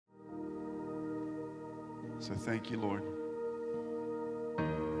So thank you, Lord,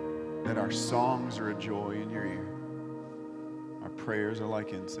 that our songs are a joy in your ear. Our prayers are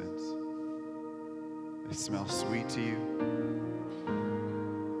like incense. They smell sweet to you.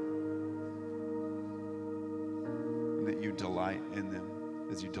 And that you delight in them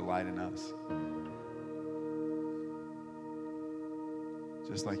as you delight in us.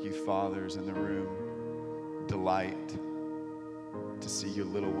 Just like you fathers in the room delight to see your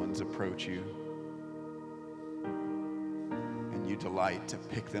little ones approach you. And you delight to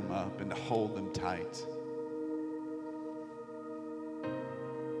pick them up and to hold them tight.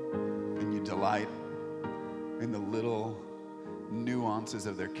 And you delight in the little nuances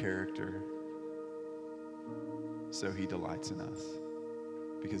of their character. So he delights in us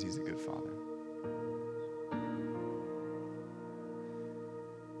because he's a good father.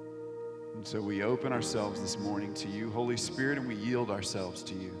 And so we open ourselves this morning to you, Holy Spirit, and we yield ourselves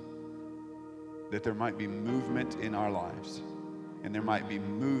to you. That there might be movement in our lives, and there might be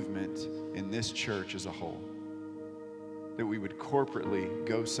movement in this church as a whole. That we would corporately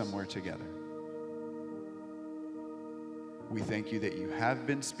go somewhere together. We thank you that you have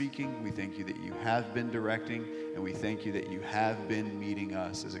been speaking. We thank you that you have been directing. And we thank you that you have been meeting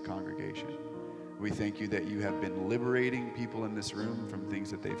us as a congregation. We thank you that you have been liberating people in this room from things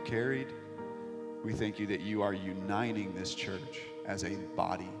that they've carried. We thank you that you are uniting this church as a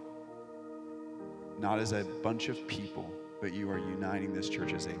body. Not as a bunch of people, but you are uniting this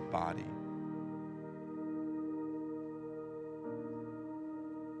church as a body.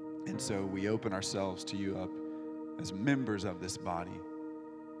 And so we open ourselves to you up as members of this body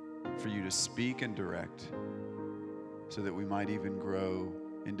for you to speak and direct so that we might even grow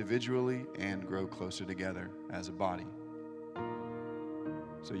individually and grow closer together as a body.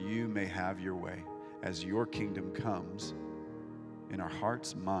 So you may have your way as your kingdom comes in our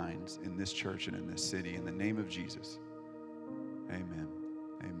hearts, minds, in this church and in this city. In the name of Jesus, amen.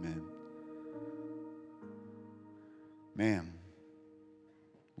 Amen. Man,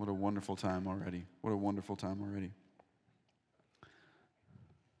 what a wonderful time already. What a wonderful time already.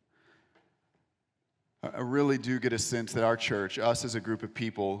 I really do get a sense that our church, us as a group of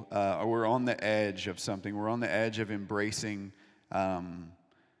people, we're on the edge of something. We're on the edge of embracing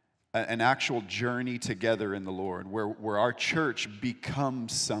an actual journey together in the Lord, where our church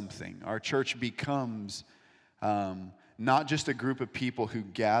becomes something. Our church becomes not just a group of people who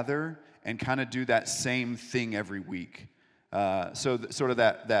gather and kind of do that same thing every week. Sort of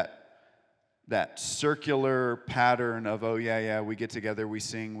that circular pattern of, oh, yeah, we get together, we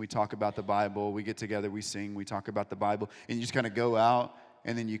sing, we talk about the Bible, we get together, we sing, we talk about the Bible, and you just kind of go out,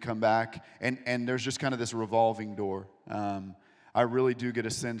 and then you come back, and there's just kind of this revolving door. I really do get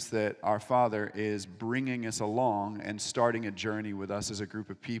a sense that our Father is bringing us along and starting a journey with us as a group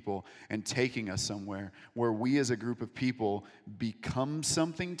of people and taking us somewhere where we as a group of people become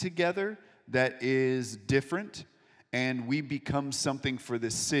something together that is different, and we become something for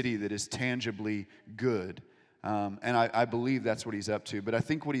this city that is tangibly good. And I believe that's what he's up to. But I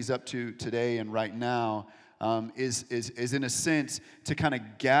think what he's up to today and right now is in a sense to kind of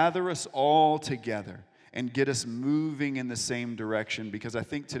gather us all together and get us moving in the same direction, because I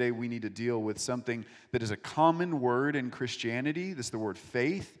think today we need to deal with something that is a common word in Christianity. This is the word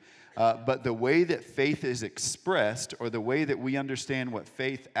faith. But the way that faith is expressed, or the way that we understand what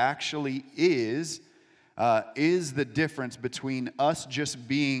faith actually is the difference between us just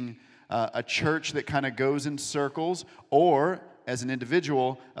being a church that kind of goes in circles, or as an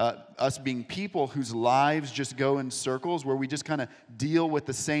individual, us being people whose lives just go in circles, where we just kind of deal with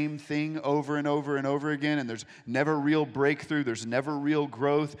the same thing over and over and over again, and there's never real breakthrough, there's never real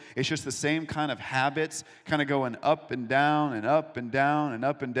growth. It's just the same kind of habits, kind of going up and down and up and down and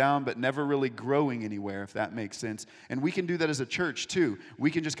up and down, but never really growing anywhere, if that makes sense. And we can do that as a church too. We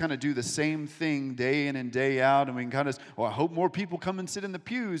can just kind of do the same thing day in and day out, and we can kind of, well, I hope more people come and sit in the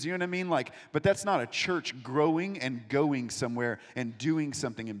pews, you know what I mean? But that's not a church growing and going somewhere and doing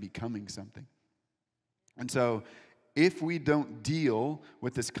something and becoming something. And so if we don't deal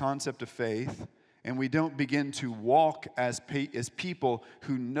with this concept of faith, and we don't begin to walk as people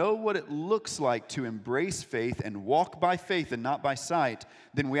who know what it looks like to embrace faith and walk by faith and not by sight,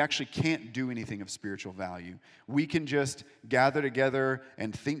 then we actually can't do anything of spiritual value. We can just gather together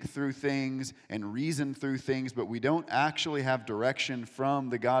and think through things and reason through things, but we don't actually have direction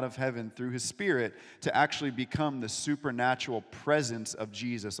from the God of heaven through His Spirit to actually become the supernatural presence of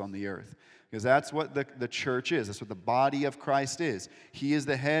Jesus on the earth. Because that's what the church is. That's what the body of Christ is. He is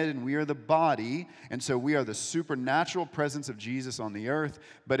the head and we are the body. And so we are the supernatural presence of Jesus on the earth.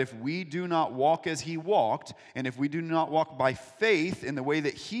 But if we do not walk as he walked, and if we do not walk by faith in the way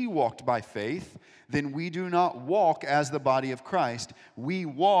that he walked by faith, then we do not walk as the body of Christ. We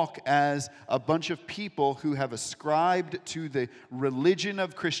walk as a bunch of people who have ascribed to the religion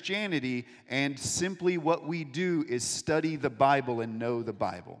of Christianity, and simply what we do is study the Bible and know the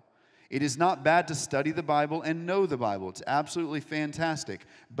Bible. It is not bad to study the Bible and know the Bible. It's absolutely fantastic.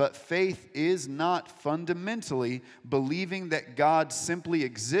 But faith is not fundamentally believing that God simply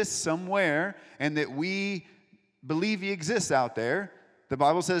exists somewhere and that we believe he exists out there. The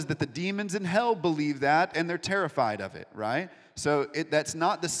Bible says that the demons in hell believe that and they're terrified of it, right? So that's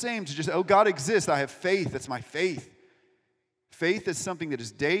not the same to just, oh, God exists, I have faith, that's my faith. Faith is something that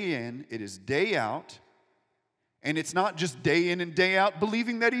is day in, it is day out. And it's not just day in and day out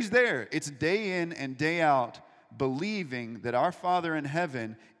believing that he's there. It's day in and day out believing that our Father in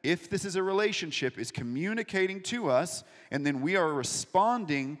heaven, if this is a relationship, is communicating to us, and then we are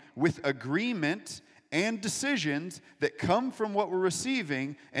responding with agreement and decisions that come from what we're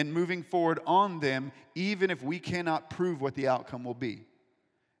receiving and moving forward on them, even if we cannot prove what the outcome will be.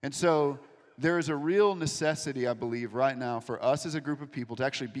 And so there is a real necessity, I believe, right now for us as a group of people to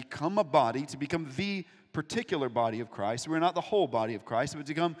actually become a body, to become the particular body of Christ. We're not the whole body of Christ, but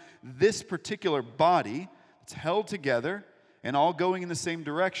to become this particular body that's held together and all going in the same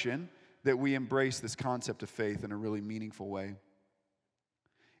direction, that we embrace this concept of faith in a really meaningful way.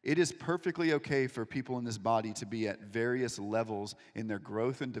 It is perfectly okay for people in this body to be at various levels in their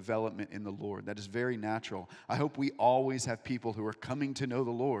growth and development in the Lord. That is very natural. I hope we always have people who are coming to know the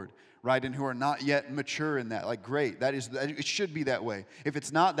Lord, right, and who are not yet mature in that. Like, great, it should be that way. If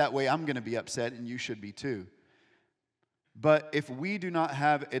it's not that way, I'm going to be upset, and you should be too. But if we do not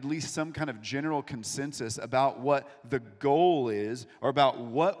have at least some kind of general consensus about what the goal is, or about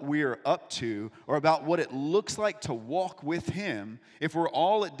what we're up to, or about what it looks like to walk with him, if we're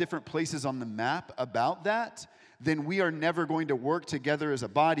all at different places on the map about that, then we are never going to work together as a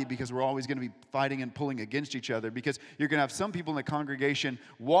body, because we're always going to be fighting and pulling against each other, because you're going to have some people in the congregation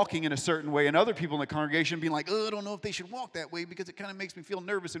walking in a certain way and other people in the congregation being like, oh, I don't know if they should walk that way because it kind of makes me feel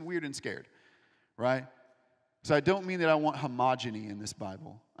nervous and weird and scared, right? So I don't mean that I want homogeny in this body.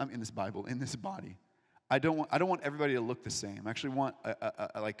 I don't want everybody to look the same. I actually want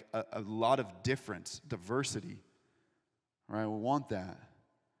a lot of difference, diversity. Right? We want that.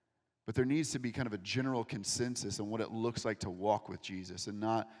 But there needs to be kind of a general consensus on what it looks like to walk with Jesus, and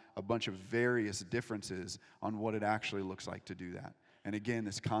not a bunch of various differences on what it actually looks like to do that. And again,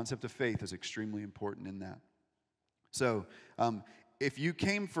 this concept of faith is extremely important in that. So if you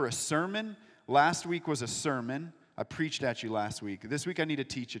came for a sermon, last week was a sermon. I preached at you last week. This week I need to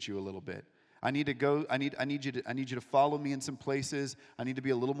teach at you a little bit. I need you to follow me in some places. I need to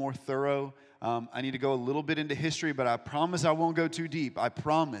be a little more thorough. I need to go a little bit into history, but I promise I won't go too deep. I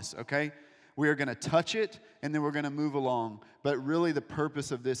promise, okay? We are going to touch it, and then we're going to move along. But really the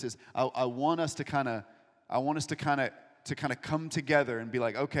purpose of this is I want us to kind of come together and be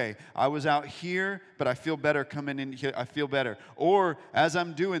like, okay, I was out here, but I feel better coming in here. I feel better. Or as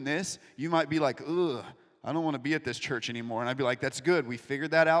I'm doing this, you might be like, ugh, I don't want to be at this church anymore. And I'd be like, that's good. We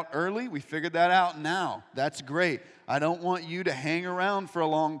figured that out early. We figured that out now. That's great. I don't want you to hang around for a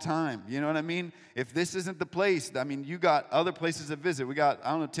long time. You know what I mean? If this isn't the place, I mean, you got other places to visit. We got,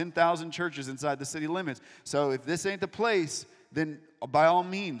 10,000 churches inside the city limits. So if this ain't the place, then by all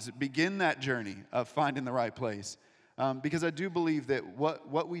means, begin that journey of finding the right place. Because I do believe that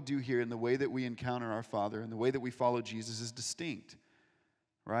what we do here and the way that we encounter our Father and the way that we follow Jesus is distinct,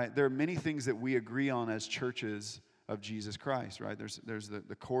 right? There are many things that we agree on as churches of Jesus Christ, right? There's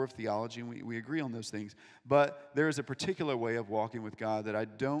the core of theology, and we agree on those things. But there is a particular way of walking with God that I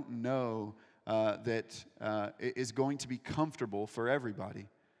don't know that is going to be comfortable for everybody.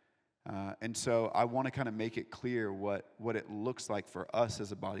 And so I want to kind of make it clear what it looks like for us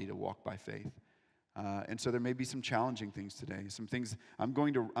as a body to walk by faith. And so there may be some challenging things today. Some things I'm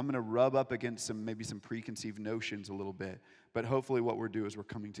going to rub up against some preconceived notions a little bit. But hopefully what we're doing is we're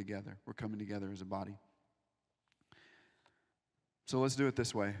coming together. We're coming together as a body. So let's do it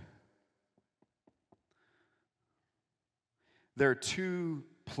this way. There are two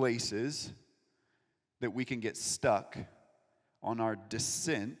places that we can get stuck on our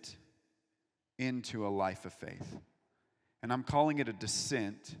descent into a life of faith. And I'm calling it a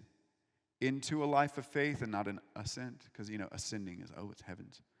descent into a life of faith and not an ascent, because, ascending is, it's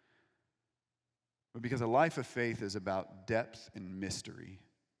heavens. But because a life of faith is about depth and mystery.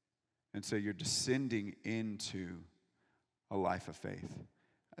 And so you're descending into a life of faith.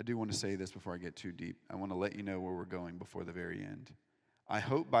 I do want to say this before I get too deep. I want to let you know where we're going before the very end. I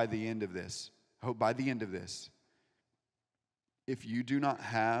hope by the end of this, if you do not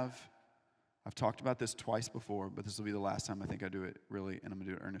have, I've talked about this twice before, but this will be the last time I think I do it really, and I'm going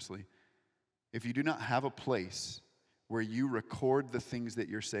to do it earnestly. If you do not have a place where you record the things that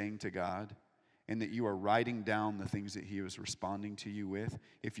you're saying to God and that you are writing down the things that He was responding to you with,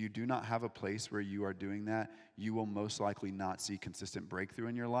 if you do not have a place where you are doing that, you will most likely not see consistent breakthrough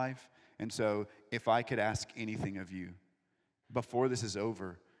in your life. And so if I could ask anything of you, before this is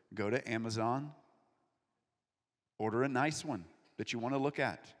over, go to Amazon, order a nice one that you want to look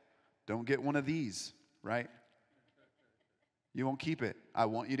at. Don't get one of these, right? You won't keep it. I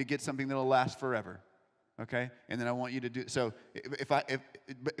want you to get something that'll last forever, okay? And then I want you to do, so if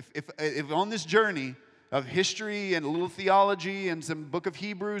on this journey of history and a little theology and some book of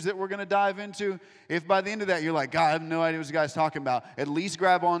Hebrews that we're going to dive into, if by the end of that you're like, God, I have no idea what this guy's talking about, at least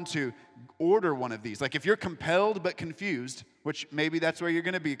grab onto, order one of these. Like if you're compelled but confused, which maybe that's where you're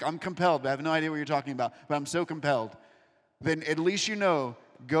going to be. I'm compelled, but I have no idea what you're talking about, but I'm so compelled. Then at least you know,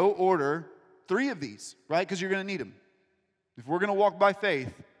 go order 3 of these, right? Because you're going to need them. If we're going to walk by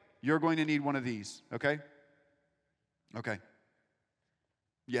faith, you're going to need one of these, okay? Okay.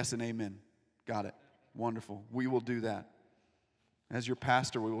 Yes and amen. Got it. Wonderful. We will do that. As your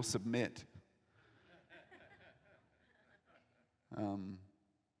pastor, we will submit.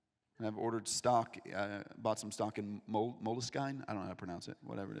 I've ordered stock, bought some stock in moleskine. I don't know how to pronounce it,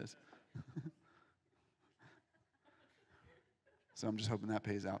 whatever it is. So I'm just hoping that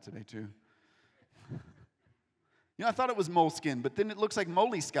pays out today too. You know, I thought it was moleskin, but then it looks like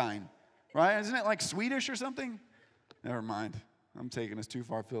moleskine, right? Isn't it like Swedish or something? Never mind. I'm taking us too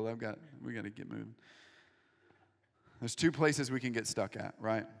far, Phil. We got to get moving. There's 2 places we can get stuck at,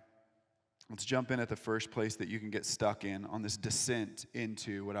 right? Let's jump in at the first place that you can get stuck in on this descent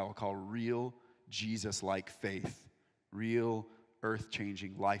into what I will call real Jesus-like faith. Real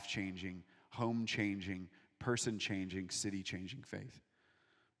earth-changing, life-changing, home-changing, person-changing, city-changing faith.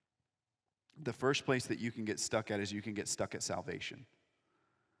 The first place that you can get stuck at is you can get stuck at salvation.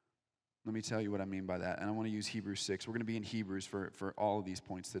 Let me tell you what I mean by that. And I want to use Hebrews 6. We're going to be in Hebrews for all of these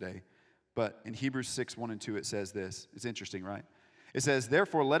points today. But in Hebrews 6, 1 and 2, it says this. It's interesting, right? It says,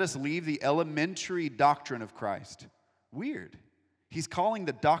 therefore, let us leave the elementary doctrine of Christ. Weird. He's calling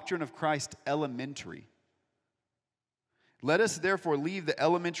the doctrine of Christ elementary. Let us therefore leave the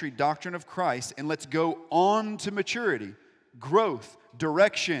elementary doctrine of Christ and let's go on to maturity, growth,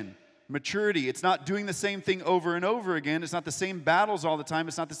 direction, maturity. It's not doing the same thing over and over again. It's not the same battles all the time.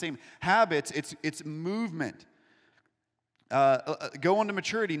 It's not the same habits. It's movement. Go on to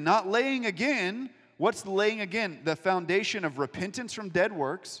maturity, not laying again. What's laying again? The foundation of repentance from dead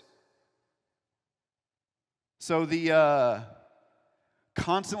works. So the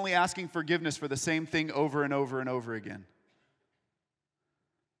constantly asking forgiveness for the same thing over and over and over again.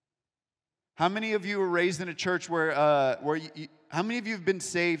 How many of you were raised in a church where how many of you have been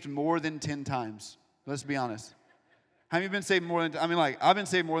saved more than 10 times? Let's be honest. How many have been saved more than, I've been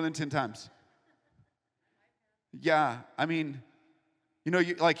saved more than 10 times. Yeah, when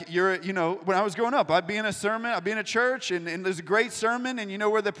I was growing up, I'd be in a sermon, I'd be in a church, and there's a great sermon, and you know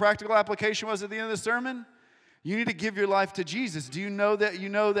where the practical application was at the end of the sermon? You need to give your life to Jesus. Do you know that you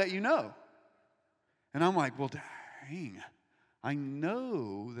know that you know? And I'm like, well, dang, I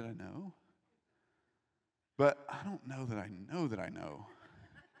know that I know. But I don't know that I know that I know.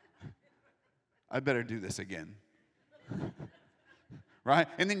 I better do this again. Right?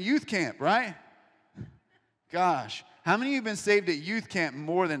 And then youth camp, right? Gosh, how many of you have been saved at youth camp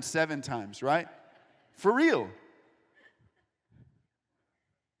more than 7 times, right? For real.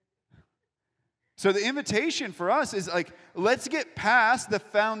 So the invitation for us is like, let's get past the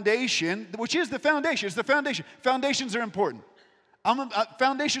foundation, which is the foundation. It's the foundation. Foundations are important.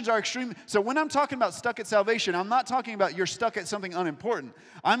 Foundations are extreme. So when I'm talking about stuck at salvation, I'm not talking about you're stuck at something unimportant.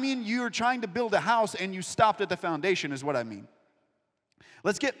 I mean you're trying to build a house and you stopped at the foundation is what I mean.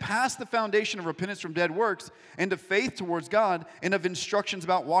 Let's get past the foundation of repentance from dead works and of faith towards God and of instructions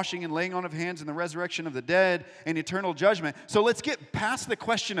about washing and laying on of hands and the resurrection of the dead and eternal judgment. So let's get past the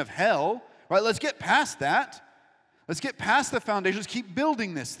question of hell, right? Let's get past that. Let's get past the foundation. Let's keep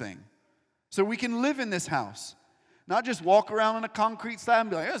building this thing so we can live in this house. Not just walk around on a concrete slab and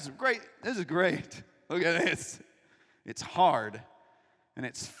be like, this is great. This is great. Look at this. It's hard and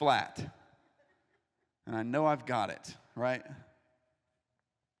it's flat. And I know I've got it, right?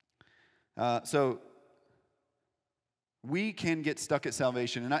 So we can get stuck at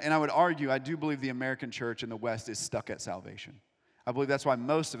salvation. And I would argue, I do believe the American church in the West is stuck at salvation. I believe that's why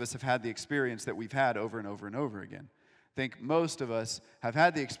most of us have had the experience that we've had over and over and over again. I think most of us have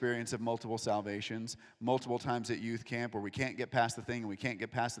had the experience of multiple salvations, multiple times at youth camp where we can't get past the thing and we can't get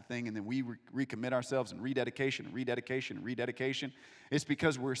past the thing, and then we recommit ourselves and rededication, rededication, rededication. It's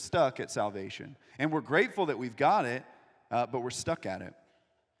because we're stuck at salvation. And we're grateful that we've got it, but we're stuck at it.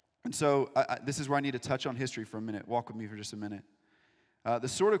 And so this is where I need to touch on history for a minute. Walk with me for just a minute. The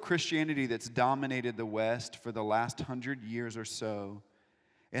sort of Christianity that's dominated the West for the last 100 years or so,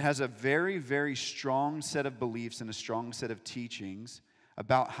 it has a very, very strong set of beliefs and a strong set of teachings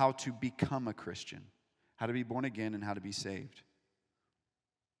about how to become a Christian, how to be born again and how to be saved.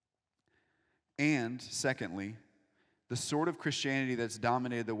 And secondly, the sort of Christianity that's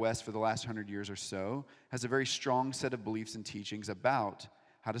dominated the West for the last 100 years or so has a very strong set of beliefs and teachings about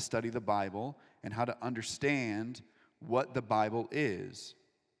how to study the Bible and how to understand what the Bible is.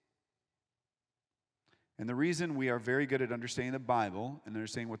 And the reason we are very good at understanding the Bible and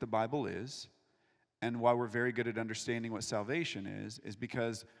understanding what the Bible is, and why we're very good at understanding what salvation is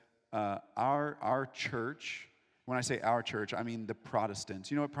because our church, when I say our church, I mean the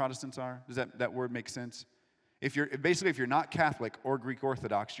Protestants. You know what Protestants are? Does that word make sense? If you're not Catholic or Greek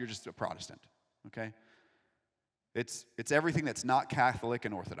Orthodox, you're just a Protestant, okay? It's everything that's not Catholic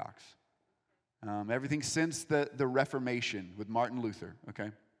and Orthodox. Everything since the Reformation with Martin Luther, okay?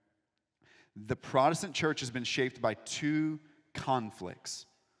 The Protestant church has been shaped by two conflicts.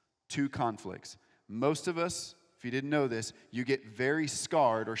 Most of us, if you didn't know this, you get very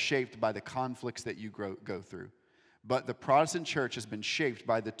scarred or shaped by the conflicts that you go through. But the Protestant church has been shaped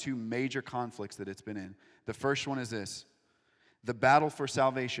by the two major conflicts that it's been in. The first one is this: the battle for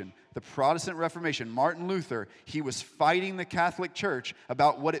salvation. The Protestant Reformation, Martin Luther, he was fighting the Catholic Church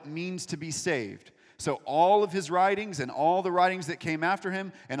about what it means to be saved. So all of his writings and all the writings that came after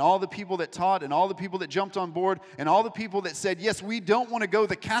him and all the people that taught and all the people that jumped on board and all the people that said, yes, we don't want to go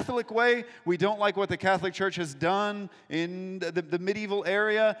the Catholic way. We don't like what the Catholic Church has done in the medieval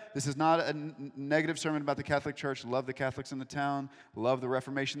area. This is not a negative sermon about the Catholic Church. Love the Catholics in the town. Love the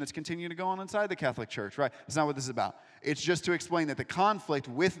Reformation that's continuing to go on inside the Catholic Church, right? That's not what this is about. It's just to explain that the conflict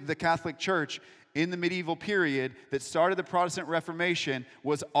with the Catholic Church in the medieval period that started the Protestant Reformation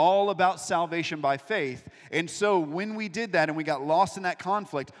was all about salvation by faith. And so when we did that and we got lost in that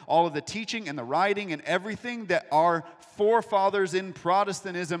conflict, all of the teaching and the writing and everything that our forefathers in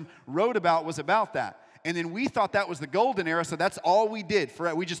Protestantism wrote about was about that. And then we thought that was the golden era, so that's all we did.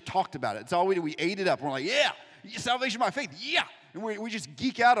 We just talked about it. That's all we did. We ate it up. We're like, yeah, salvation by faith, yeah. And we just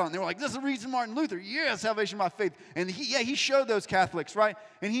geek out on it. And they were like, this is the reason Martin Luther, yeah, salvation by faith. And he showed those Catholics, right?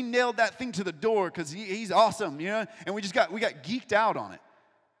 And he nailed that thing to the door because he's awesome, you know? And we got geeked out on it.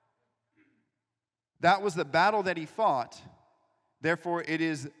 That was the battle that he fought. Therefore, it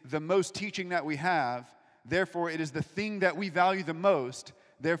is the most teaching that we have. Therefore, it is the thing that we value the most.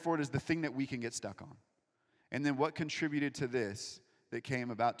 Therefore, it is the thing that we can get stuck on. And then what contributed to this that came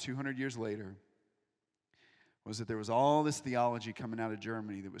about 200 years later was that there was all this theology coming out of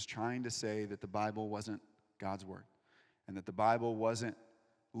Germany that was trying to say that the Bible wasn't God's word, and that the Bible wasn't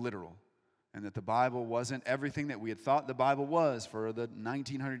literal, and that the Bible wasn't everything that we had thought the Bible was for the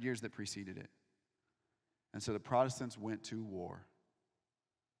 1900 years that preceded it. And so the Protestants went to war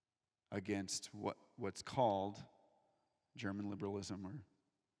against what's called German liberalism,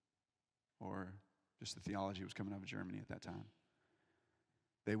 or just the theology that was coming out of Germany at that time.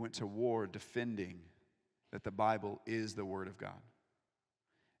 They went to war defending that the Bible is the Word of God.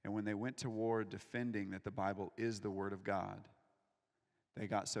 And when they went to war defending that the Bible is the Word of God, they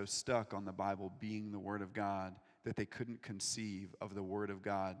got so stuck on the Bible being the Word of God that they couldn't conceive of the Word of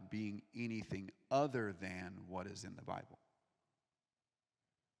God being anything other than what is in the Bible.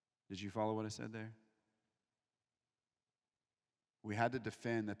 Did you follow what I said there? We had to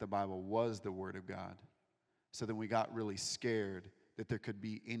defend that the Bible was the Word of God. So then we got really scared that there could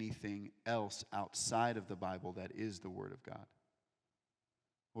be anything else outside of the Bible that is the Word of God.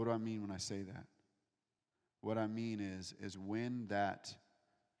 What do I mean when I say that? What I mean is when that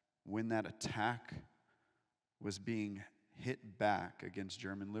attack was being hit back against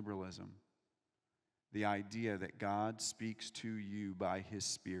German liberalism, the idea that God speaks to you by His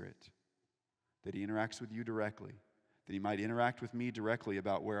Spirit, that He interacts with you directly, that He might interact with me directly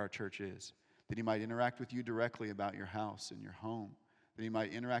about where our church is, that He might interact with you directly about your house and your home, that He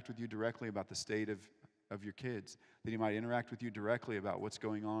might interact with you directly about the state of your kids, that He might interact with you directly about what's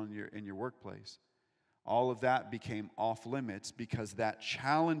going on in your workplace. All of that became off limits because that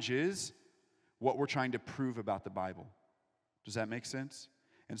challenges what we're trying to prove about the Bible. Does that make sense?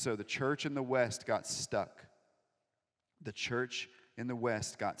 And so the church in the West got stuck. The church in the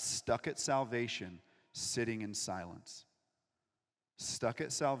West got stuck at salvation, sitting in silence. Stuck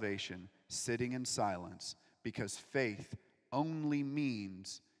at salvation, sitting in silence, because faith only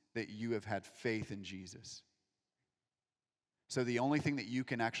means that you have had faith in Jesus. So the only thing that you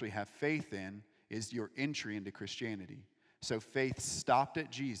can actually have faith in is your entry into Christianity. So faith stopped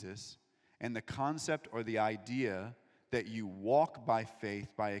at Jesus, and the concept or the idea that you walk by faith,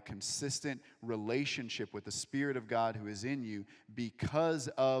 by a consistent relationship with the Spirit of God who is in you because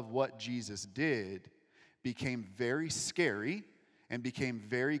of what Jesus did, became very scary and became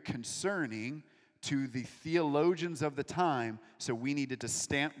very concerning to the theologians of the time. So we needed to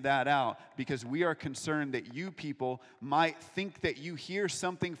stamp that out because we are concerned that you people might think that you hear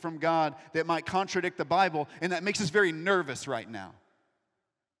something from God that might contradict the Bible, and that makes us very nervous right now.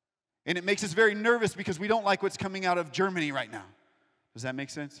 And it makes us very nervous because we don't like what's coming out of Germany right now. Does that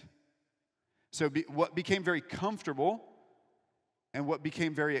make sense? So what became very comfortable and what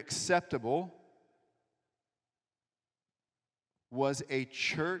became very acceptable was a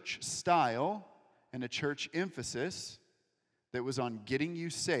church style and a church emphasis that was on getting you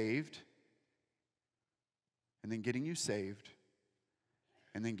saved, and then getting you saved,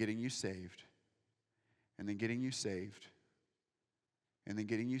 and then getting you saved, and then getting you saved, and then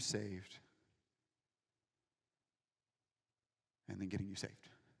getting you saved, and then getting you saved.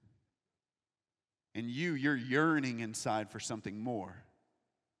 And you're yearning inside for something more.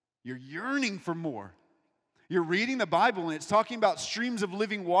 You're yearning for more. You're reading the Bible, and it's talking about streams of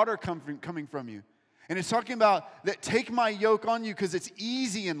living water coming from you. And it's talking about that take my yoke on you because it's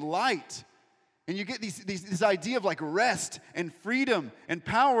easy and light. And you get this idea of like rest and freedom and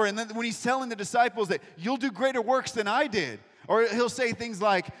power. And then when he's telling the disciples that you'll do greater works than I did. Or he'll say things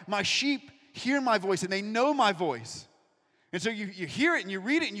like, my sheep hear my voice and they know my voice. And so you hear it and you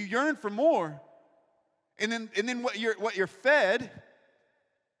read it and you yearn for more. And then what you're fed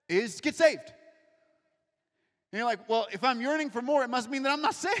is get saved. And you're like, well, if I'm yearning for more, it must mean that I'm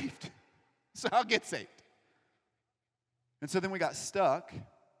not saved. So I'll get saved. And so then we got stuck.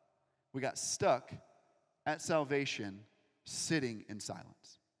 We got stuck at salvation sitting in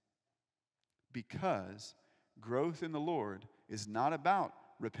silence. Because growth in the Lord is not about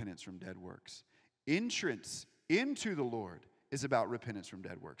repentance from dead works. Entrance into the Lord is about repentance from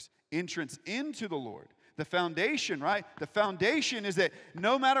dead works. Entrance into the Lord. The foundation, right? The foundation is that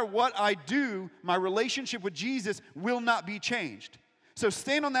no matter what I do, my relationship with Jesus will not be changed. So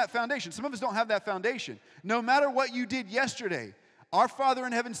stand on that foundation. Some of us don't have that foundation. No matter what you did yesterday, our Father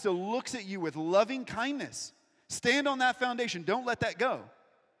in heaven still looks at you with loving kindness. Stand on that foundation. Don't let that go.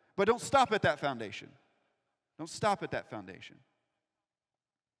 But don't stop at that foundation. Don't stop at that foundation.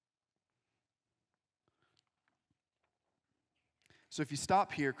 So if you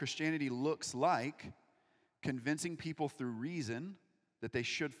stop here, Christianity looks like convincing people through reason that they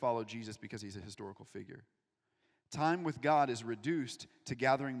should follow Jesus because he's a historical figure. Time with God is reduced to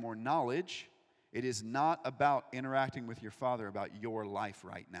gathering more knowledge. It is not about interacting with your Father about your life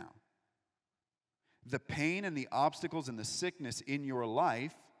right now. The pain and the obstacles and the sickness in your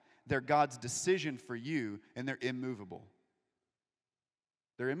life, they're God's decision for you, and they're immovable.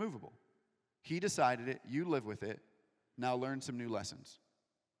 They're immovable. He decided it. You live with it. Now learn some new lessons.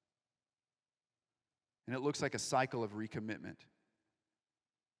 And it looks like a cycle of recommitment.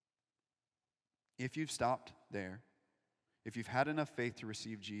 If you've stopped there, if you've had enough faith to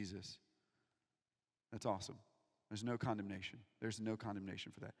receive Jesus, that's awesome. There's no condemnation. There's no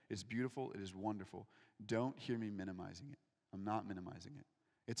condemnation for that. It's beautiful. It is wonderful. Don't hear me minimizing it. I'm not minimizing it.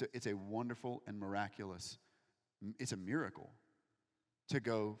 It's a wonderful and miraculous, it's a miracle to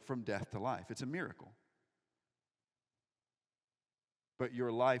go from death to life. It's a miracle. But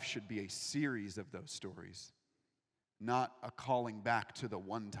your life should be a series of those stories, not a calling back to the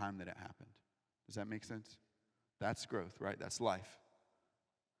one time that it happened. Does that make sense? That's growth, right? That's life.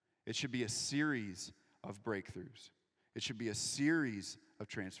 It should be a series of breakthroughs. It should be a series of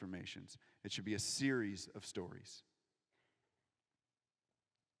transformations. It should be a series of stories.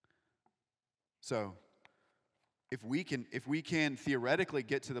 So, if we can theoretically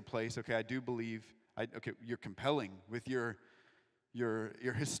get to the place, okay, I do believe, you're compelling with your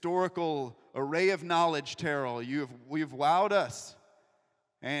historical array of knowledge, Terrell. You've wowed us.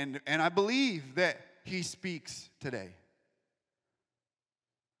 And I believe that he speaks today.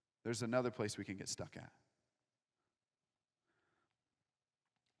 There's another place we can get stuck at.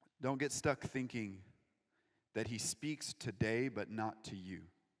 Don't get stuck thinking that he speaks today but not to you.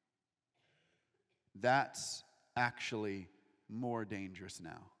 That's actually more dangerous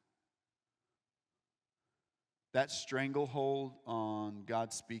now. That stranglehold on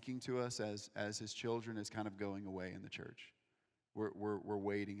God speaking to us as his children is kind of going away in the church. We're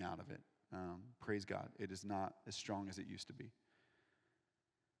wading out of it. Praise God. It is not as strong as it used to be.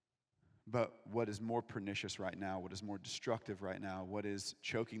 But what is more pernicious right now, what is more destructive right now, what is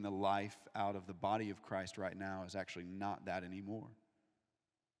choking the life out of the body of Christ right now is actually not that anymore.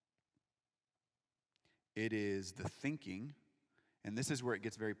 It is the thinking, and this is where it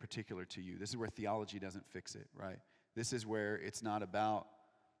gets very particular to you. This is where theology doesn't fix it, right? This is where it's not about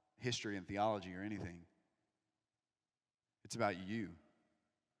history and theology or anything. It's about you.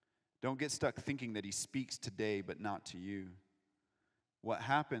 Don't get stuck thinking that he speaks today but not to you. What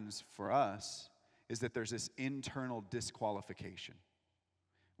happens for us is that there's this internal disqualification.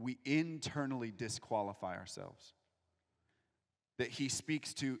 We internally disqualify ourselves. That he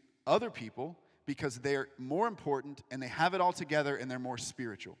speaks to other people because they're more important and they have it all together and they're more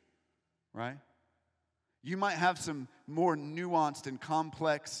spiritual, right? You might have some more nuanced and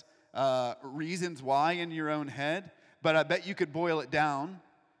complex reasons why in your own head, but I bet you could boil it down.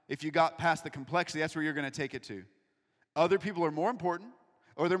 If you got past the complexity, that's where you're going to take it to. Other people are more important,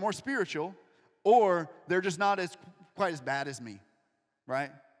 or they're more spiritual, or they're just not quite as bad as me, right?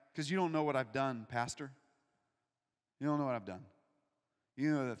 Because you don't know what I've done, Pastor. You don't know what I've done.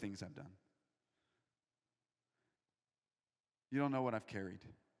 You know the things I've done. You don't know what I've carried.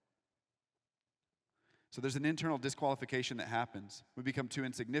 So there's an internal disqualification that happens. We become too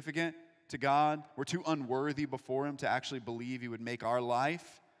insignificant to God. We're too unworthy before him to actually believe he would make our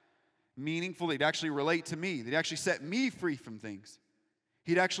life meaningful. He'd actually relate to me. He'd actually set me free from things.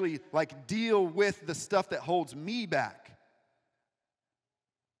 He'd actually deal with the stuff that holds me back.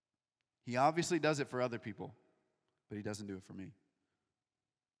 He obviously does it for other people, but he doesn't do it for me.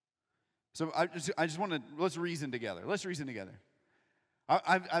 So I just want to, let's reason together. Let's reason together.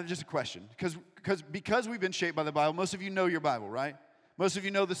 I've just a question. Because we've been shaped by the Bible, most of you know your Bible, right? Most of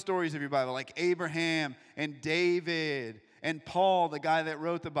you know the stories of your Bible, like Abraham and David and Paul, the guy that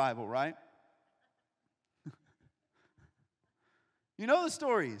wrote the Bible, right? You know the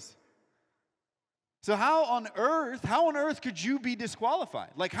stories. So how on earth could you be disqualified?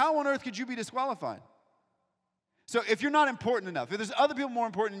 How on earth could you be disqualified? So if you're not important enough, if there's other people more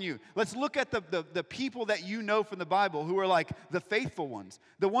important than you, let's look at the people that you know from the Bible who are the faithful ones,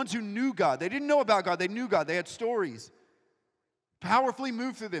 the ones who knew God. They didn't know about God, they knew God. They had stories. Powerfully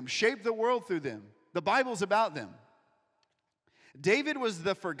moved through them, shaped the world through them. The Bible's about them. David was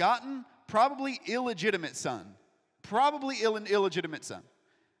the forgotten, probably illegitimate son.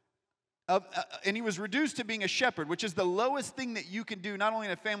 And he was reduced to being a shepherd, which is the lowest thing that you can do, not only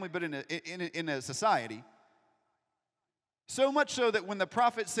in a family, but in a society. So much so that when the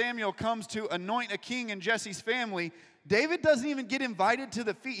prophet Samuel comes to anoint a king in Jesse's family, David doesn't even get invited to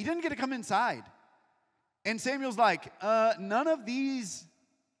the feast. He didn't get to come inside. And Samuel's like, none of these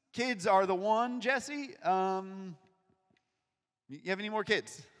kids are the one, Jesse. You have any more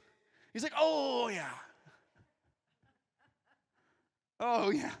kids? He's like, oh, yeah. Oh,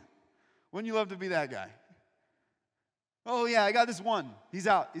 yeah. Wouldn't you love to be that guy? Oh, yeah, I got this one. He's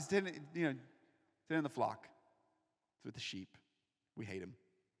out. He's tending the flock. It's with the sheep. We hate him.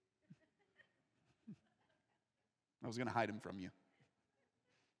 I was going to hide him from you.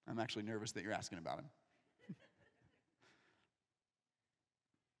 I'm actually nervous that you're asking about him.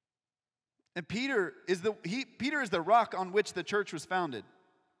 And Peter is the rock on which the church was founded,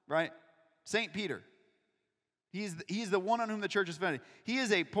 right? Saint Peter. He's the one on whom the church is founded. He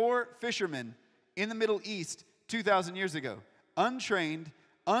is a poor fisherman in the Middle East 2,000 years ago, untrained,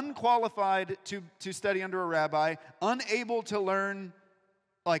 unqualified to study under a rabbi, unable to learn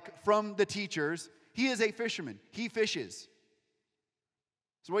from the teachers. He is a fisherman. He fishes.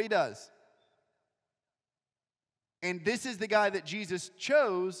 That's what he does. And this is the guy that Jesus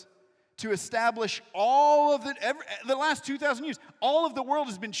chose to establish all of the last 2,000 years. All of the world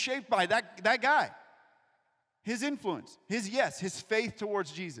has been shaped by that guy. His influence, his faith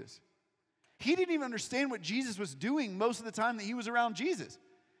towards Jesus. He didn't even understand what Jesus was doing most of the time that he was around Jesus.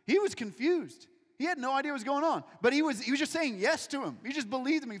 He was confused. He had no idea what was going on. But he was just saying yes to him. He just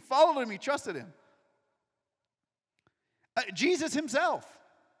believed him. He followed him. He trusted him. Jesus himself,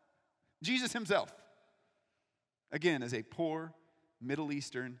 again, is a poor Middle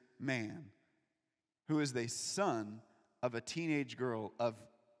Eastern man who is the son of a teenage girl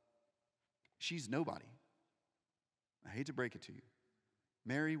she's nobody. I hate to break it to you.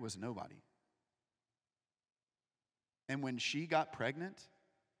 Mary was nobody. And when she got pregnant,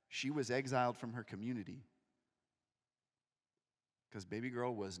 she was exiled from her community because baby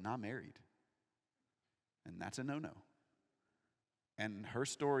girl was not married. And that's a no-no. And her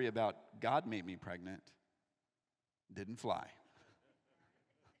story about God made me pregnant didn't fly.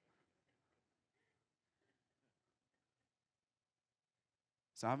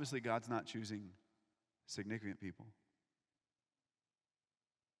 So obviously God's not choosing significant people.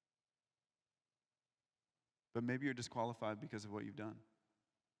 But maybe you're disqualified because of what you've done.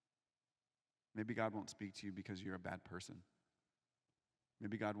 Maybe God won't speak to you because you're a bad person.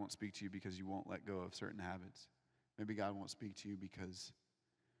 Maybe God won't speak to you because you won't let go of certain habits. Maybe God won't speak to you because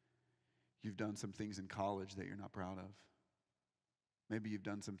you've done some things in college that you're not proud of. Maybe you've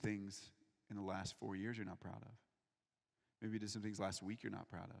done some things in the last 4 years you're not proud of. Maybe you did some things last week you're not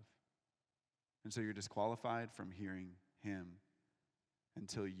proud of. And so you're disqualified from hearing him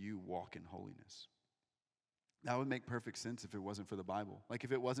until you walk in holiness. That would make perfect sense if it wasn't for the Bible. Like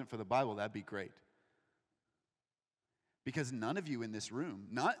if it wasn't for the Bible, that'd be great. Because none of you in this room,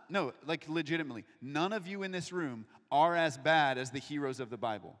 legitimately, none of you in this room are as bad as the heroes of the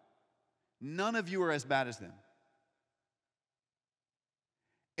Bible. None of you are as bad as them.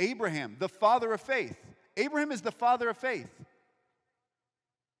 Abraham, the father of faith. Abraham is the father of faith.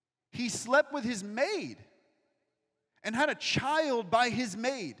 He slept with his maid and had a child by his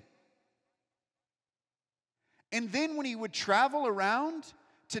maid. And then when he would travel around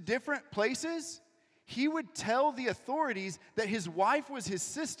to different places, he would tell the authorities that his wife was his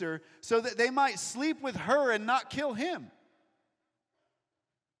sister so that they might sleep with her and not kill him.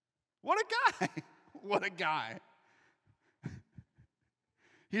 What a guy. What a guy.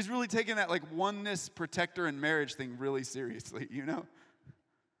 He's really taking that like oneness, protector, and marriage thing really seriously, you know?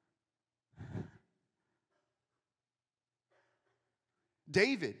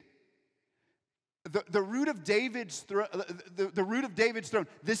 David. The root of David's the root of David's throne.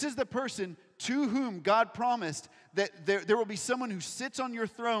 This is the person to whom God promised that there will be someone who sits on your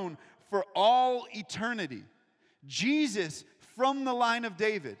throne for all eternity. Jesus from the line of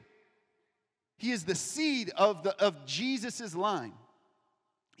David. He is the seed of Jesus' line.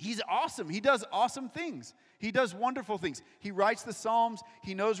 He's awesome. He does awesome things. He does wonderful things. He writes the Psalms.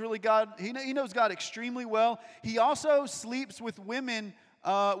 He knows really God. He knows God extremely well. He also sleeps with women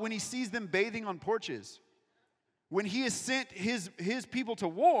when he sees them bathing on porches. When he has sent his people to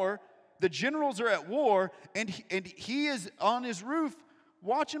war, the generals are at war, and he is on his roof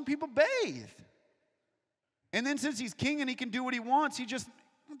watching people bathe. And then since he's king and he can do what he wants, he just, why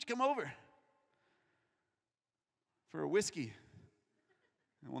don't you come over for a whiskey?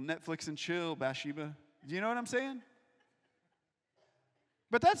 And we'll Netflix and chill, Bathsheba. Do you know what I'm saying?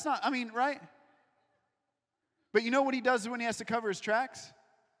 But that's not, right? But you know what he does when he has to cover his tracks?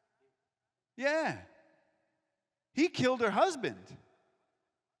 Yeah. He killed her husband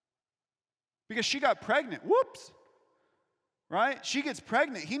because she got pregnant. Whoops. Right? She gets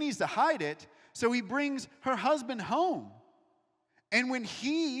pregnant. He needs to hide it, so he brings her husband home. And when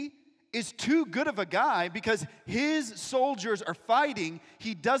he is too good of a guy because his soldiers are fighting,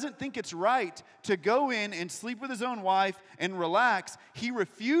 he doesn't think it's right to go in and sleep with his own wife and relax. He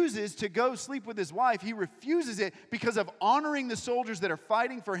refuses to go sleep with his wife. He refuses it because of honoring the soldiers that are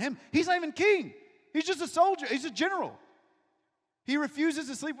fighting for him. He's not even king. He's just a soldier. He's a general. He refuses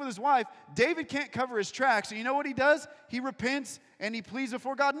to sleep with his wife. David can't cover his tracks. So you know what he does? He repents and he pleads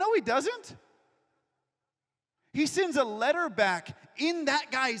before God. No, he doesn't. He sends a letter back in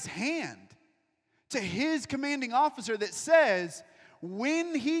that guy's hand to his commanding officer that says,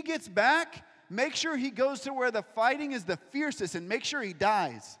 when he gets back, make sure he goes to where the fighting is the fiercest and make sure he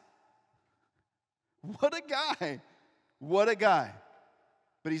dies. What a guy. What a guy.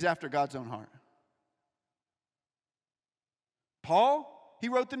 But he's after God's own heart. Paul, he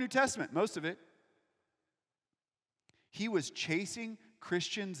wrote the New Testament, most of it. He was chasing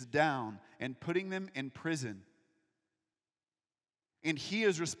Christians down and putting them in prison. And he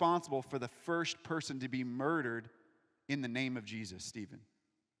is responsible for the first person to be murdered in the name of Jesus, Stephen.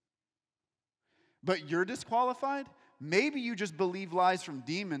 But you're disqualified? Maybe you just believe lies from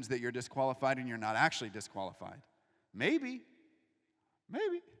demons that you're disqualified and you're not actually disqualified. Maybe.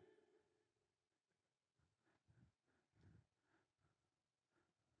 Maybe.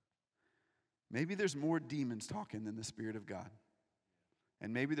 Maybe there's more demons talking than the Spirit of God.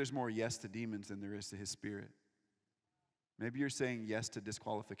 And maybe there's more yes to demons than there is to his Spirit. Maybe you're saying yes to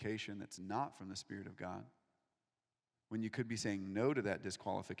disqualification that's not from the Spirit of God, when you could be saying no to that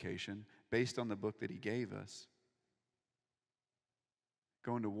disqualification based on the book that he gave us.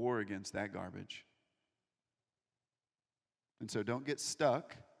 Going to war against that garbage. And so don't get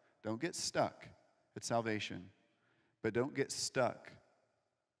stuck. Don't get stuck at salvation. But don't get stuck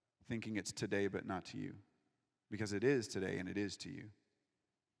thinking it's today but not to you. Because it is today and it is to you.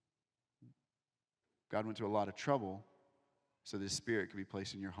 God went to a lot of trouble so this Spirit could be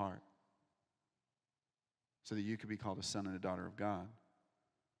placed in your heart. So that you could be called a son and a daughter of God.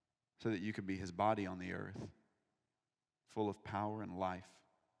 So that you could be his body on the earth, full of power and life.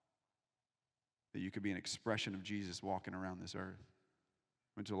 That you could be an expression of Jesus walking around this earth.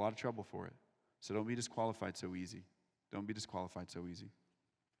 Went to a lot of trouble for it. So don't be disqualified so easy. Don't be disqualified so easy.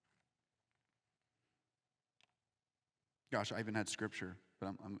 Gosh, I even had scripture, but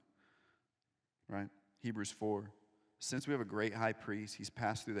I'm right? Hebrews 4. Since we have a great high priest, he's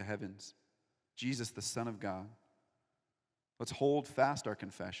passed through the heavens, Jesus, the Son of God. Let's hold fast our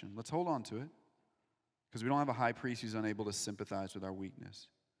confession. Let's hold on to it. Because we don't have a high priest who's unable to sympathize with our weakness.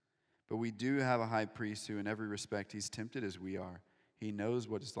 But we do have a high priest who, in every respect, he's tempted as we are. He knows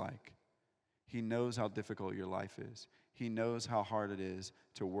what it's like. He knows how difficult your life is. He knows how hard it is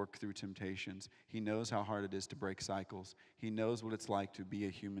to work through temptations. He knows how hard it is to break cycles. He knows what it's like to be a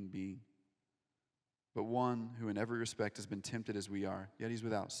human being. But one who in every respect has been tempted as we are, yet he's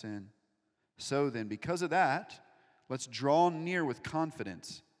without sin. So then, because of that, let's draw near with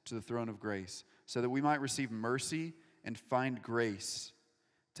confidence to the throne of grace, so that we might receive mercy and find grace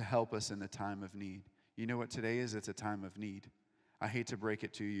to help us in the time of need. You know what today is? It's a time of need. I hate to break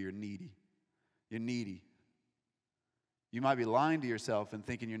it to you, you're needy. You're needy. You might be lying to yourself and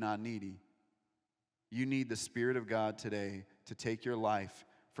thinking you're not needy. You need the Spirit of God today to take your life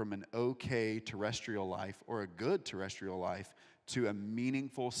from an okay terrestrial life or a good terrestrial life to a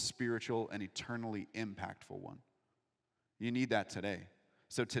meaningful, spiritual, and eternally impactful one. You need that today.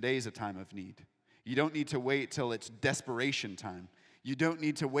 So today is a time of need. You don't need to wait till it's desperation time. You don't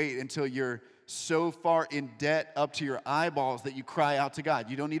need to wait until you're so far in debt up to your eyeballs that you cry out to God.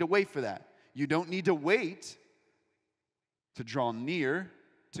 You don't need to wait for that. You don't need to wait to draw near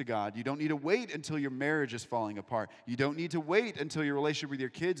to God. You don't need to wait until your marriage is falling apart. You don't need to wait until your relationship with your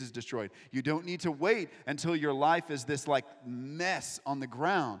kids is destroyed. You don't need to wait until your life is this like mess on the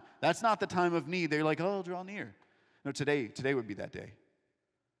ground. That's not the time of need. They're like, oh, draw near. No, today would be that day.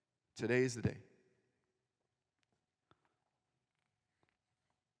 Today is the day.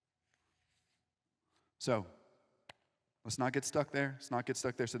 So, let's not get stuck there. Let's not get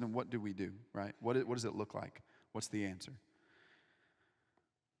stuck there. So then what do we do, right? What does it look like? What's the answer?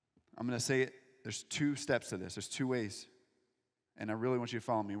 I'm going to say it. There's two steps to this. There's two ways. And I really want you to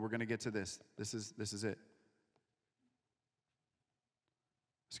follow me. We're going to get to this. This is it.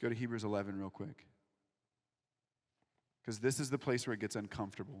 Let's go to Hebrews 11 real quick. Because this is the place where it gets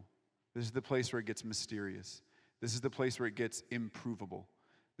uncomfortable. This is the place where it gets mysterious. This is the place where it gets improvable.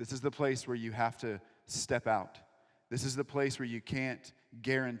 This is the place where you have to step out. This is the place where you can't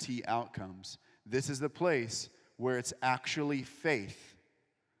guarantee outcomes. This is the place where it's actually faith.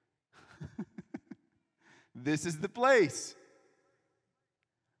 This is the place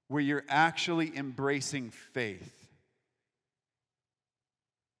where you're actually embracing faith.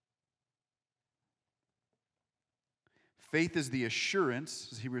 Faith is the assurance,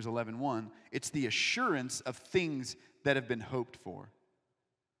 this is Hebrews 11:1, it's the assurance of things that have been hoped for.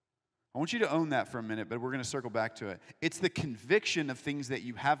 I want you to own that for a minute, but we're going to circle back to it. It's the conviction of things that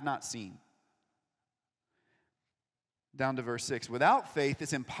you have not seen. Down to verse 6. Without faith,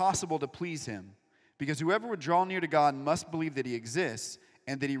 it's impossible to please him, because whoever would draw near to God must believe that he exists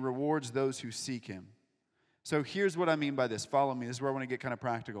and that he rewards those who seek him. So here's what I mean by this. Follow me. This is where I want to get kind of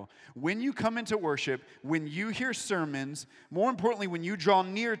practical. When you come into worship, when you hear sermons, more importantly, when you draw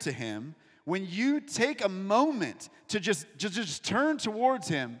near to him, when you take a moment to just turn towards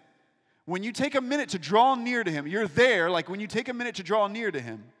him, when you take a minute to draw near to him, you're there, like when you take a minute to draw near to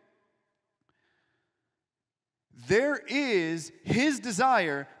him, there is his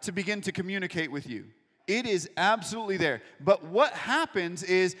desire to begin to communicate with you. It is absolutely there. But what happens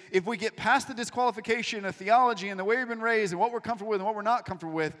is if we get past the disqualification of theology and the way we've been raised and what we're comfortable with and what we're not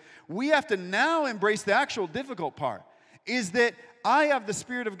comfortable with, we have to now embrace the actual difficult part, is that I have the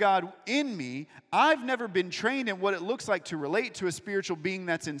Spirit of God in me. I've never been trained in what it looks like to relate to a spiritual being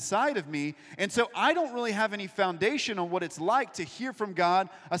that's inside of me. And so I don't really have any foundation on what it's like to hear from God,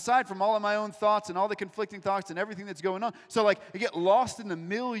 aside from all of my own thoughts and all the conflicting thoughts and everything that's going on. So like I get lost in the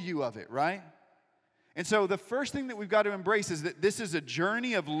milieu of it, right? And so the first thing that we've got to embrace is that this is a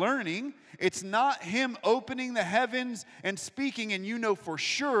journey of learning. It's not him opening the heavens and speaking, and you know for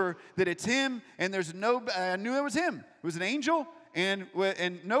sure that it's him, and there's no, I knew it was him. It was an angel, and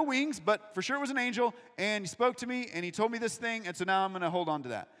no wings, but for sure it was an angel, and he spoke to me, and he told me this thing, and so now I'm going to hold on to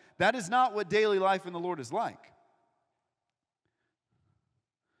that. That is not what daily life in the Lord is like.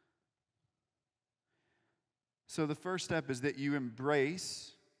 So the first step is that you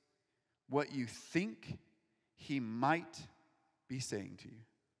embrace what you think he might be saying to you.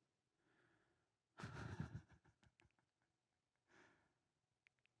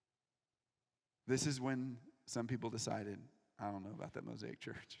 This is when some people decided, I don't know about that Mosaic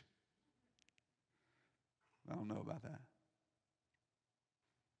Church. I don't know about that.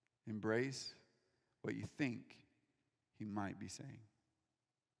 Embrace what you think he might be saying.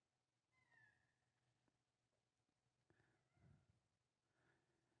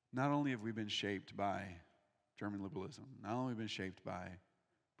 Not only have we been shaped by German liberalism, not only have we been shaped by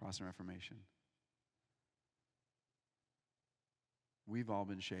Protestant Reformation, we've all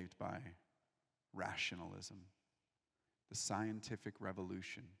been shaped by rationalism, the scientific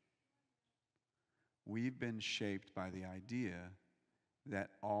revolution. We've been shaped by the idea that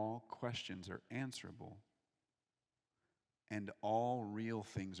all questions are answerable and all real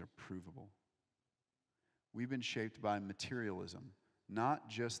things are provable. We've been shaped by materialism, not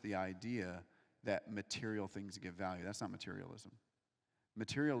just the idea that material things give value. That's not materialism.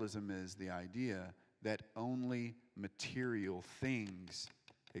 Materialism is the idea that only material things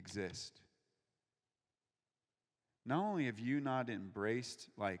exist. Not only have you not embraced,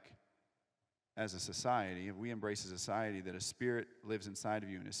 as a society, if we embrace a society that a spirit lives inside of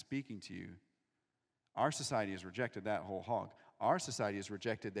you and is speaking to you, our society has rejected that whole hog. Our society has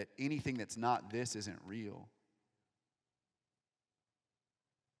rejected that anything that's not this isn't real.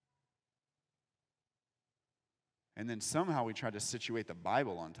 And then somehow we try to situate the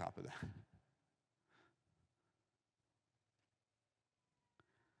Bible on top of that.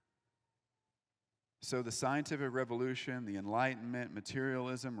 So the scientific revolution, the Enlightenment,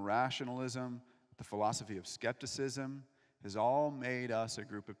 materialism, rationalism, the philosophy of skepticism has all made us a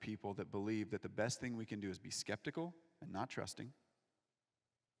group of people that believe that the best thing we can do is be skeptical and not trusting.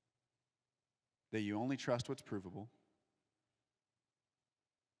 That you only trust what's provable.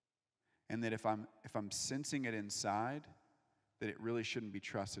 And that if I'm sensing it inside, that it really shouldn't be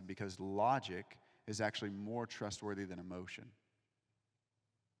trusted because logic is actually more trustworthy than emotion.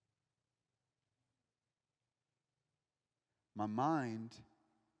 My mind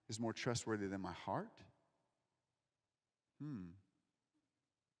is more trustworthy than my heart?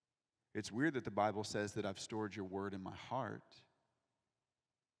 It's weird that the Bible says that I've stored your word in my heart,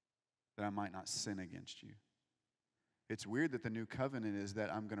 that I might not sin against you. It's weird that the new covenant is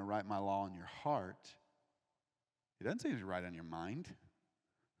that I'm going to write my law in your heart. It doesn't say it's right on your mind.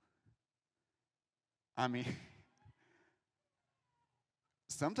 I mean,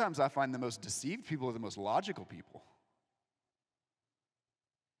 sometimes I find the most deceived people are the most logical people.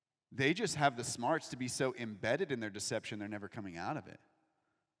 They just have the smarts to be so embedded in their deception, they're never coming out of it.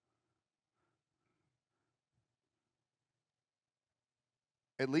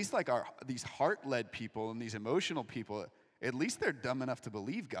 At least these heart-led people and these emotional people, at least they're dumb enough to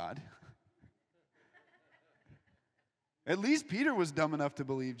believe God. At least Peter was dumb enough to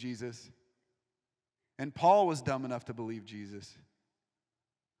believe Jesus. And Paul was dumb enough to believe Jesus.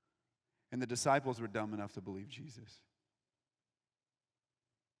 And the disciples were dumb enough to believe Jesus.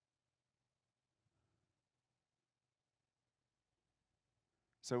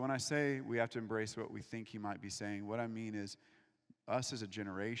 So when I say we have to embrace what we think he might be saying, what I mean is us as a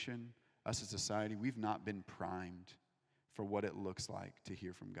generation, us as a society, we've not been primed for what it looks like to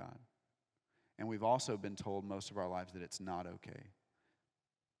hear from God. And we've also been told most of our lives that it's not okay.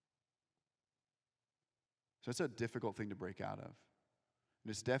 So it's a difficult thing to break out of. And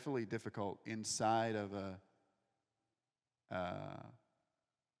it's definitely difficult inside of an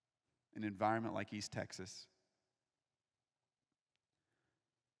environment like East Texas,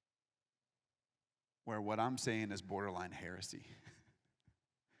 where what I'm saying is borderline heresy.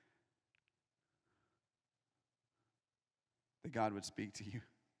 That God would speak to you,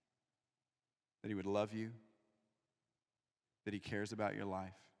 that he would love you, that he cares about your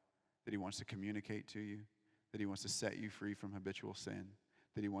life, that he wants to communicate to you, that he wants to set you free from habitual sin,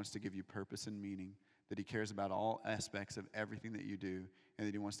 that he wants to give you purpose and meaning, that he cares about all aspects of everything that you do, and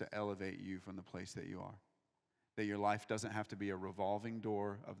that he wants to elevate you from the place that you are. That your life doesn't have to be a revolving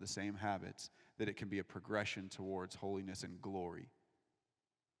door of the same habits, that it can be a progression towards holiness and glory.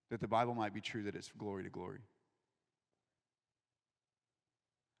 That the Bible might be true that it's glory to glory.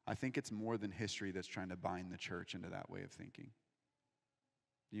 I think it's more than history that's trying to bind the church into that way of thinking.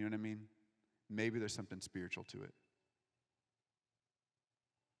 You know what I mean? Maybe there's something spiritual to it.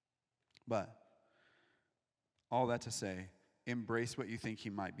 But all that to say, embrace what you think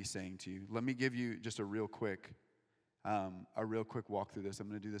he might be saying to you. Let me give you just a real quick walk through this. I'm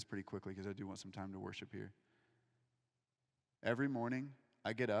going to do this pretty quickly because I do want some time to worship here. Every morning,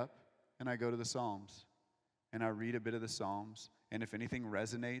 I get up and I go to the Psalms and I read a bit of the Psalms. And if anything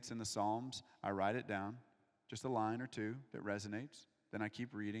resonates in the Psalms, I write it down, just a line or two that resonates. Then I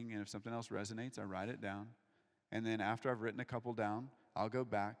keep reading, and if something else resonates, I write it down. And then after I've written a couple down, I'll go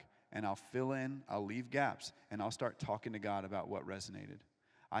back and I'll fill in, I'll leave gaps, and I'll start talking to God about what resonated.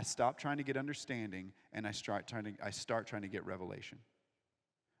 I stop trying to get understanding, and I start trying to get revelation.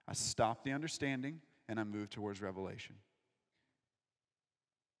 I stop the understanding, and I move towards revelation.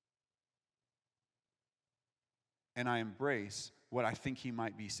 And I embrace what I think he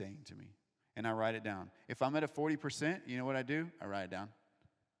might be saying to me. And I write it down. If I'm at a 40%, you know what I do? I write it down.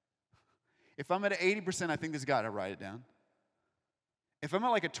 If I'm at an 80%, I think this is God, I write it down. If I'm at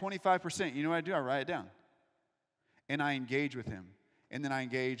like a 25%, you know what I do? I write it down. And I engage with him. And then I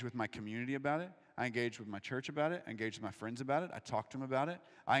engage with my community about it. I engage with my church about it. I engage with my friends about it. I talk to them about it.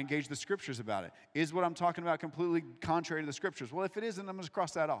 I engage the scriptures about it. Is what I'm talking about completely contrary to the scriptures? Well, if it isn't, I'm going to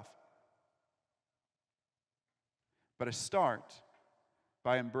cross that off. But I start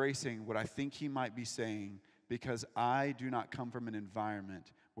by embracing what I think he might be saying, because I do not come from an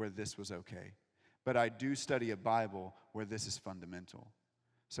environment where this was okay. But I do study a Bible where this is fundamental.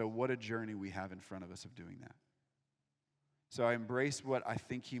 So what a journey we have in front of us of doing that. So I embrace what I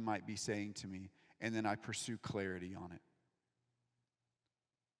think he might be saying to me, and then I pursue clarity on it.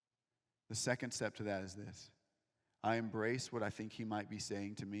 The second step to that is this. I embrace what I think he might be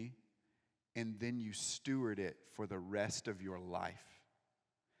saying to me, and then you steward it for the rest of your life.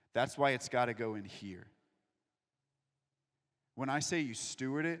 That's why it's got to go in here. When I say you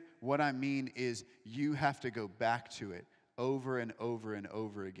steward it, what I mean is you have to go back to it over and over and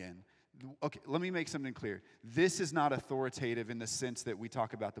over again. Okay, let me make something clear. This is not authoritative in the sense that we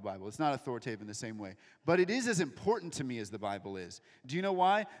talk about the Bible. It's not authoritative in the same way. But it is as important to me as the Bible is. Do you know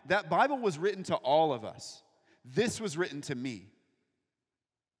why? That Bible was written to all of us. This was written to me.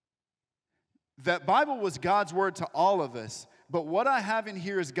 That Bible was God's word to all of us. But what I have in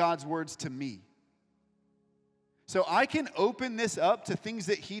here is God's words to me. So I can open this up to things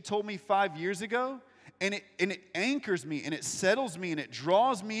that he told me 5 years ago, and it anchors me, and it settles me, and it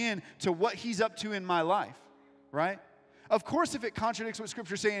draws me in to what he's up to in my life, right? Of course, if it contradicts what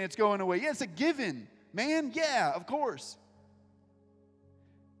Scripture's saying, it's going away. Yeah, it's a given, man. Yeah, of course.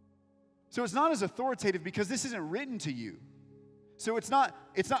 So it's not as authoritative because this isn't written to you. So it's not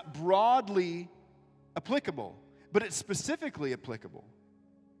broadly applicable, but it's specifically applicable.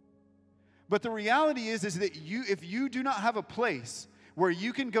 But the reality is that if you do not have a place where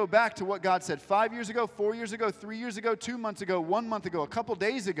you can go back to what God said 5 years ago, 4 years ago, 3 years ago, 2 months ago, 1 month ago, a couple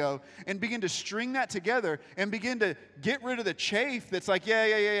days ago, and begin to string that together and begin to get rid of the chafe that's like,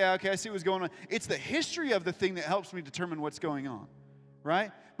 yeah, okay, I see what's going on. It's the history of the thing that helps me determine what's going on,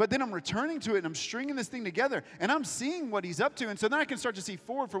 right? But then I'm returning to it, and I'm stringing this thing together, and I'm seeing what he's up to, and so then I can start to see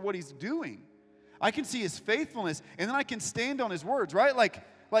forward for what he's doing. I can see his faithfulness, and then I can stand on his words, right?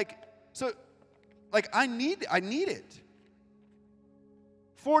 I need it.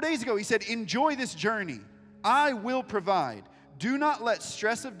 4 days ago, he said, enjoy this journey. I will provide. Do not let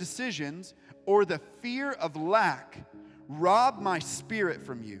stress of decisions or the fear of lack rob my spirit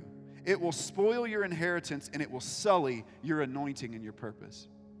from you. It will spoil your inheritance, and it will sully your anointing and your purpose.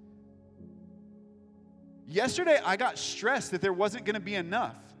 Yesterday, I got stressed that there wasn't going to be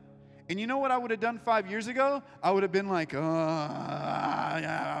enough. And you know what I would have done 5 years ago? I would have been like, you know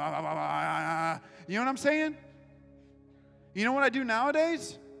what I'm saying? You know what I do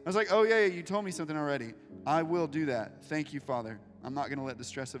nowadays? I was like, oh, yeah, you told me something already. I will do that. Thank you, Father. I'm not going to let the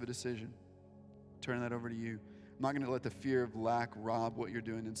stress of a decision turn that over to you. I'm not going to let the fear of lack rob what you're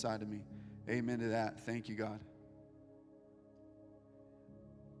doing inside of me. Amen to that. Thank you, God.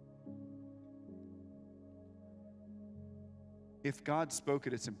 If God spoke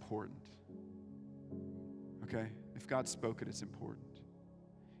it, it's important. Okay? If God spoke it, it's important.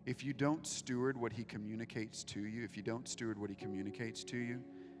 If you don't steward what he communicates to you, if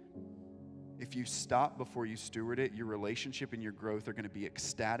you stop before you steward it, your relationship and your growth are going to be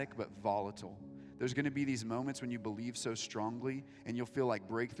ecstatic but volatile. There's going to be these moments when you believe so strongly and you'll feel like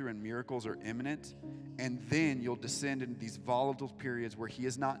breakthrough and miracles are imminent, and then you'll descend into these volatile periods where he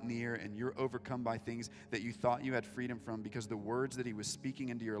is not near and you're overcome by things that you thought you had freedom from because the words that he was speaking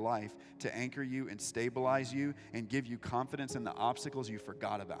into your life to anchor you and stabilize you and give you confidence in the obstacles you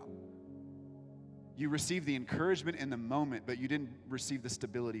forgot about. You received the encouragement in the moment, but you didn't receive the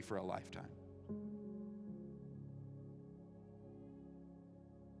stability for a lifetime.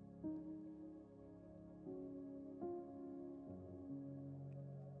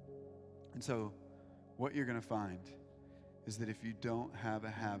 And so what you're going to find is that if you don't have a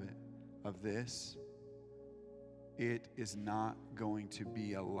habit of this, it is not going to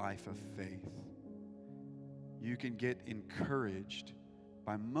be a life of faith. You can get encouraged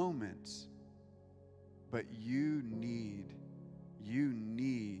by moments, but you need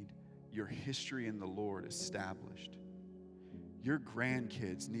your history in the Lord established. Your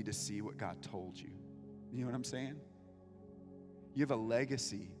grandkids need to see what God told you. You know what I'm saying? You have a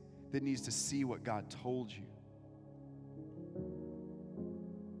legacy that needs to see what God told you.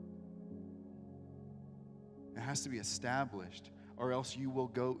 It has to be established, or else you will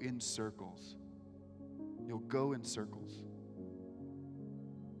go in circles. You'll go in circles.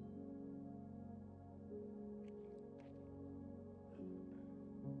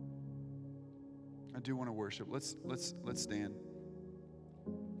 do want to worship. Let's stand.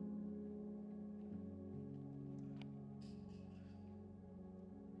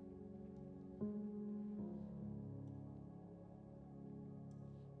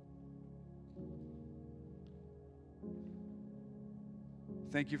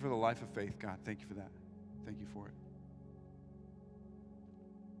 Thank you for the life of faith, God. Thank you for that. Thank you for it.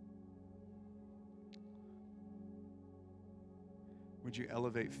 Would you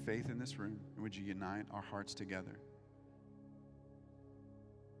elevate faith in this room, and would you unite our hearts together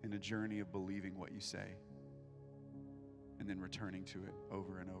in a journey of believing what you say and then returning to it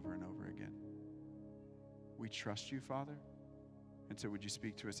over and over and over again? We trust you, Father, and so would you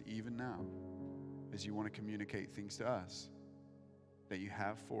speak to us even now as you want to communicate things to us that you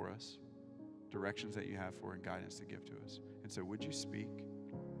have for us, directions that you have for and guidance to give to us. And so would you speak,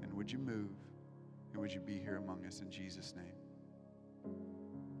 and would you move, and would you be here among us in Jesus' name?